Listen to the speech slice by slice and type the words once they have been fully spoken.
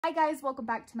Hi guys, welcome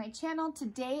back to my channel.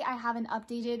 Today I have an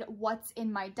updated what's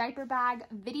in my diaper bag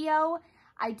video.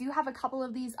 I do have a couple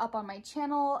of these up on my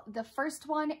channel. The first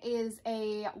one is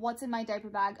a what's in my diaper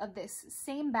bag of this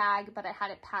same bag, but I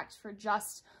had it packed for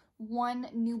just one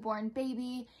newborn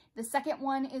baby. The second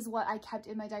one is what I kept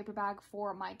in my diaper bag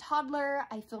for my toddler.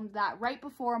 I filmed that right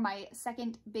before my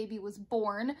second baby was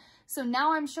born. So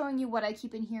now I'm showing you what I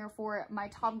keep in here for my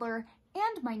toddler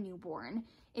and my newborn.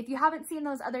 If you haven't seen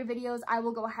those other videos, I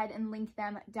will go ahead and link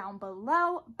them down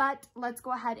below, but let's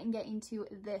go ahead and get into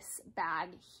this bag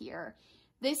here.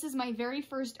 This is my very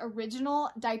first original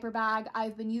diaper bag.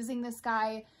 I've been using this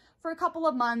guy for a couple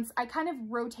of months. I kind of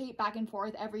rotate back and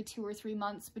forth every 2 or 3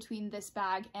 months between this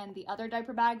bag and the other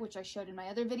diaper bag, which I showed in my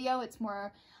other video. It's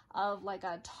more of like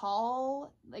a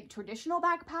tall, like traditional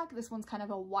backpack. This one's kind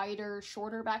of a wider,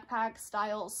 shorter backpack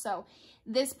style. So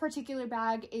this particular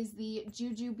bag is the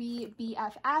Jujube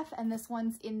BFF, and this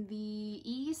one's in the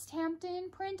East Hampton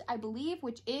print, I believe,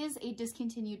 which is a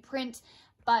discontinued print,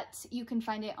 but you can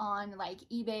find it on like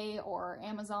eBay or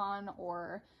Amazon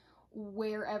or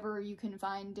wherever you can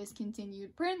find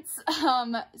discontinued prints.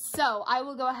 So I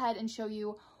will go ahead and show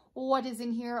you what is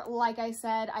in here. Like I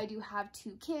said, I do have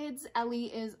 2 kids. Ellie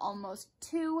is almost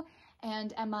 2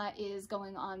 and Emma is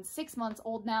going on 6 months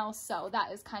old now. So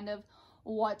that is kind of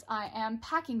what I am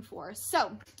packing for.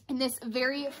 So in this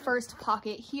very first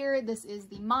pocket here, this is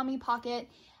the mommy pocket,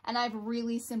 and I've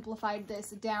really simplified this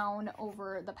down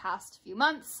over the past few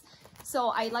months. So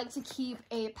I like to keep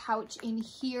a pouch in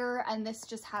here, and this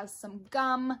just has some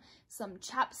gum, some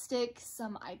chapstick,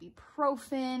 some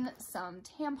ibuprofen, some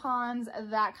tampons,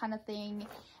 that kind of thing.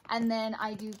 And then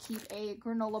I do keep a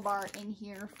granola bar in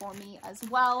here for me as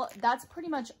well. That's pretty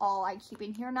much all I keep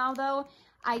in here now though.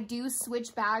 I do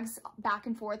switch bags back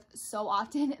and forth so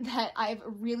often that I've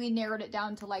really narrowed it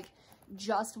down to like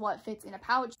just what fits in a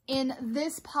pouch. In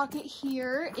this pocket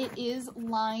here, it is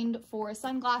lined for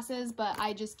sunglasses, but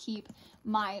I just keep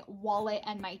my wallet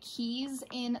and my keys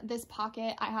in this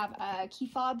pocket. I have a key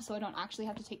fob, so I don't actually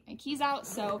have to take my keys out,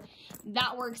 so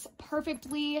that works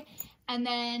perfectly. And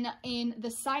then in the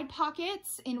side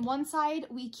pockets, in one side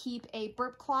we keep a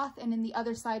burp cloth, and in the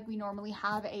other side we normally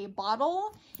have a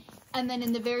bottle. And then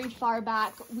in the very far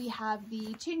back, we have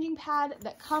the changing pad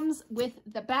that comes with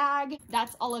the bag.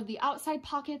 That's all of the outside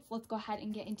pockets. Let's go ahead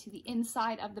and get into the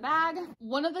inside of the bag.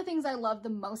 One of the things I love the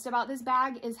most about this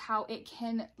bag is how it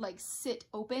can like sit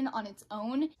open on its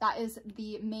own. That is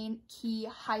the main key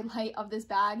highlight of this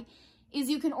bag, is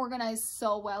you can organize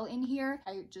so well in here.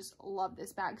 I just love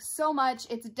this bag so much.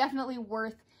 It's definitely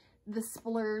worth the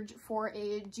splurge for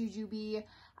a Jujube.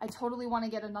 I totally want to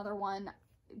get another one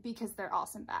because they're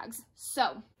awesome bags.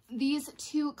 So these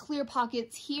 2 clear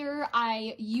pockets here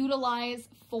I utilize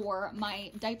for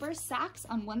my diaper sacks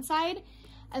on one side,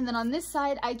 and then on this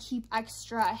side I keep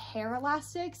extra hair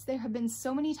elastics. There have been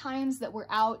so many times that we're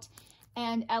out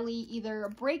and Ellie either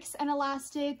breaks an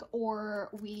elastic or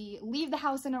we leave the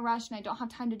house in a rush and I don't have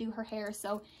time to do her hair,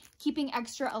 so keeping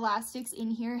extra elastics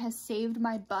in here has saved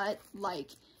my butt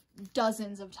like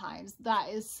dozens of times. That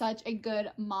is such a good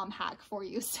mom hack for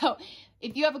you. So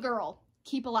if you have a girl,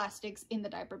 keep elastics in the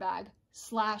diaper bag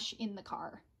 / in the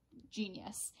car.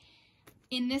 Genius.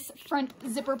 In this front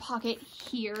zipper pocket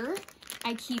here,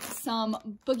 I keep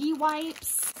some boogie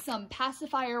wipes, some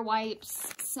pacifier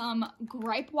wipes, some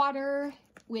gripe water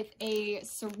with a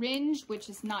syringe, which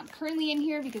is not currently in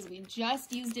here because we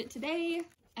just used it today,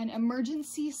 an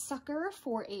emergency sucker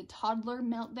for a toddler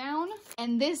meltdown.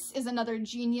 And this is another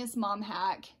genius mom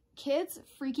hack. Kids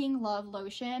freaking love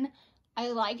lotion. I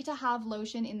like to have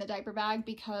lotion in the diaper bag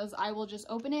because I will just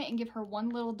open it and give her one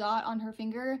little dot on her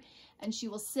finger and she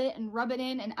will sit and rub it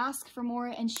in and ask for more,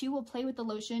 and she will play with the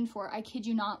lotion for, I kid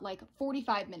you not, like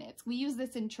 45 minutes. We use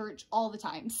this in church all the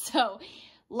time. So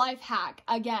life hack,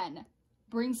 again,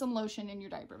 bring some lotion in your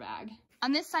diaper bag.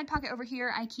 On this side pocket over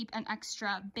here, I keep an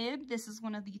extra bib. This is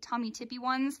one of the Tommy Tippy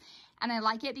ones, and I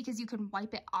like it because you can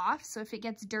wipe it off. So if it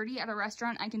gets dirty at a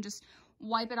restaurant, I can just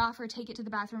wipe it off or take it to the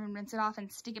bathroom and rinse it off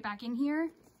and stick it back in here.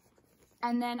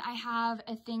 And then I have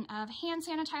a thing of hand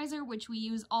sanitizer, which we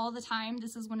use all the time.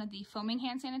 This is one of the foaming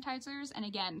hand sanitizers, and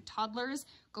again, toddlers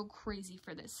go crazy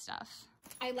for this stuff.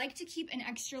 I like to keep an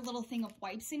extra little thing of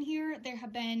wipes in here. There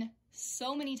have been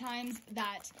so many times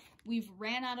that we've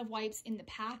ran out of wipes in the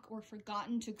pack or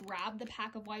forgotten to grab the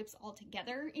pack of wipes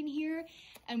altogether in here,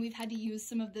 and we've had to use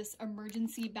some of this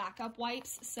emergency backup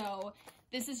wipes. So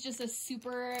this is just a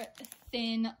super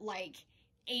thin, like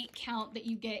 8 count that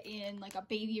you get in like a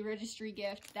baby registry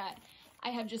gift that I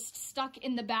have just stuck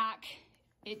in the back.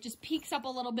 It just peeks up a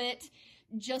little bit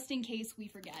just in case we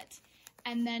forget.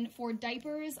 And then for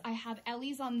diapers, I have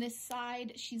Ellie's on this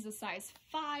side. She's a size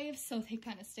 5, so they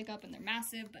kind of stick up and they're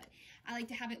massive, but I like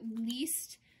to have at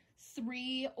least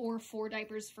 3 or 4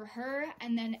 diapers for her.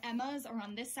 And then Emma's are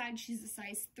on this side. She's a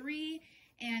size 3,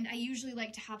 and I usually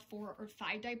like to have 4 or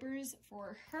 5 diapers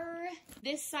for her.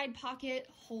 This side pocket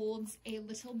holds a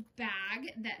little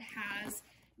bag that has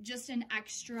just an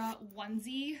extra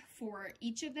onesie for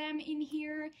each of them in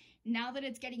here. Now that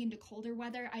it's getting into colder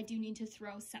weather, I do need to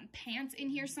throw some pants in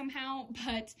here somehow,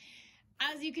 but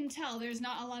as you can tell, there's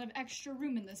not a lot of extra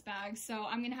room in this bag, so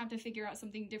I'm gonna have to figure out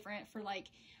something different for like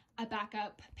a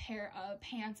backup pair of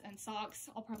pants and socks.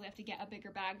 I'll probably have to get a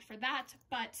bigger bag for that,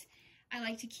 but I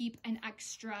like to keep an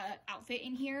extra outfit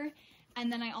in here. And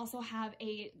then I also have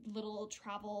a little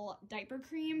travel diaper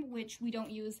cream, which we don't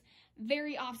use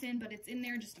very often, but it's in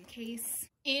there just in case.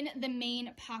 In the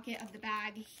main pocket of the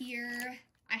bag here,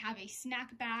 I have a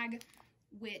snack bag,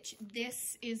 which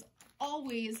this is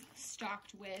always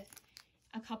stocked with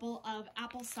a couple of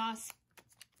applesauce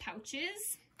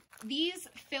pouches. These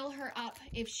fill her up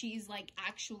if she's like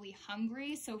actually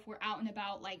hungry. So if we're out and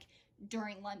about like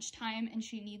during lunchtime and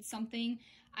she needs something,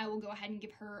 I will go ahead and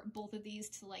give her both of these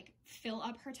to like fill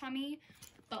up her tummy.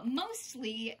 But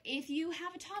mostly, if you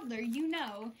have a toddler, you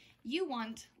know you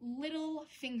want little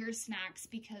finger snacks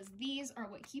because these are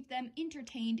what keep them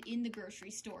entertained in the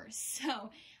grocery store. So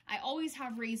I always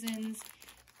have raisins,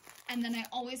 and then I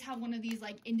always have one of these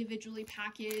like individually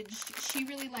packaged. She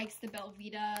really likes the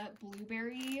Belvita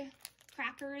blueberry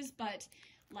crackers, but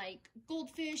like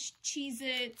Goldfish,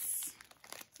 Cheez-Its,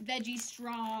 veggie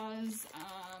straws,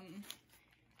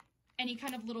 any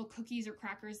kind of little cookies or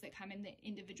crackers that come in the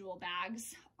individual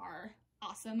bags are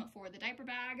awesome for the diaper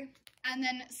bag. And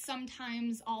then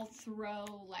sometimes I'll throw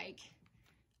like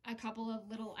a couple of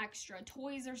little extra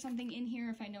toys or something in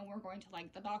here if I know we're going to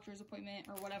like the doctor's appointment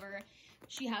or whatever.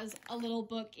 She has a little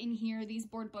book in here. These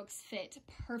board books fit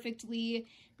perfectly.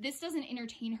 This doesn't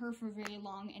entertain her for very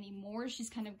long anymore. She's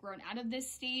kind of grown out of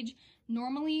this stage.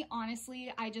 Normally,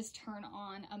 honestly, I just turn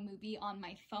on a movie on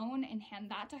my phone and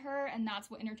hand that to her, and that's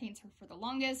what entertains her for the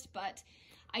longest, but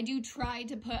I do try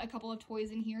to put a couple of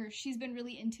toys in here. She's been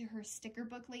really into her sticker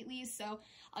book lately, so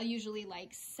I'll usually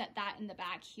like set that in the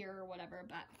back here or whatever,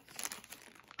 but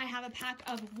I have a pack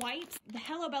of wipes. The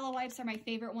Hello Bella wipes are my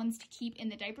favorite ones to keep in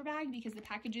the diaper bag because the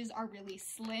packages are really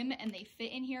slim and they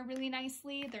fit in here really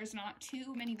nicely. There's not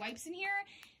too many wipes in here,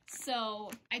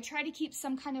 so I try to keep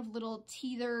some kind of little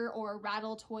teether or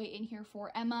rattle toy in here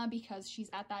for Emma because she's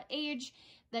at that age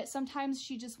that sometimes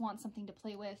she just wants something to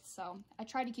play with, so I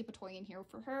try to keep a toy in here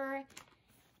for her.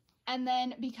 And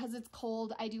then because it's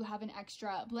cold, I do have an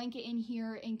extra blanket in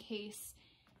here in case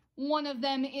one of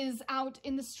them is out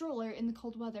in the stroller in the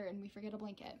cold weather and we forget a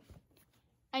blanket.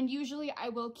 And usually I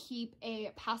will keep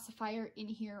a pacifier in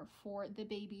here for the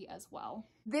baby as well.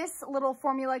 This little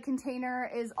formula container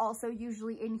is also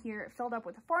usually in here filled up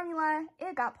with formula.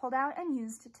 It got pulled out and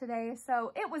used today,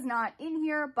 so it was not in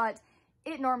here, but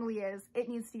it normally is. It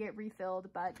needs to get refilled,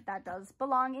 but that does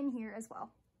belong in here as well.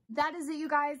 That is it, you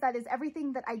guys. That is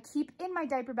everything that I keep in my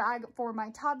diaper bag for my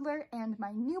toddler and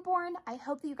my newborn. I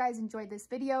hope that you guys enjoyed this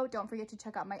video. Don't forget to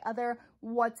check out my other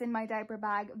What's in My Diaper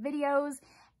Bag videos.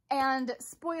 And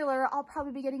spoiler, I'll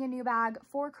probably be getting a new bag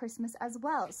for Christmas as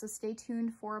well, so stay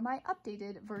tuned for my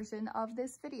updated version of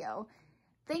this video.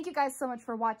 Thank you guys so much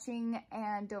for watching,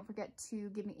 and don't forget to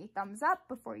give me a thumbs up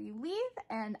before you leave,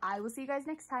 and I will see you guys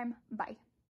next time. Bye.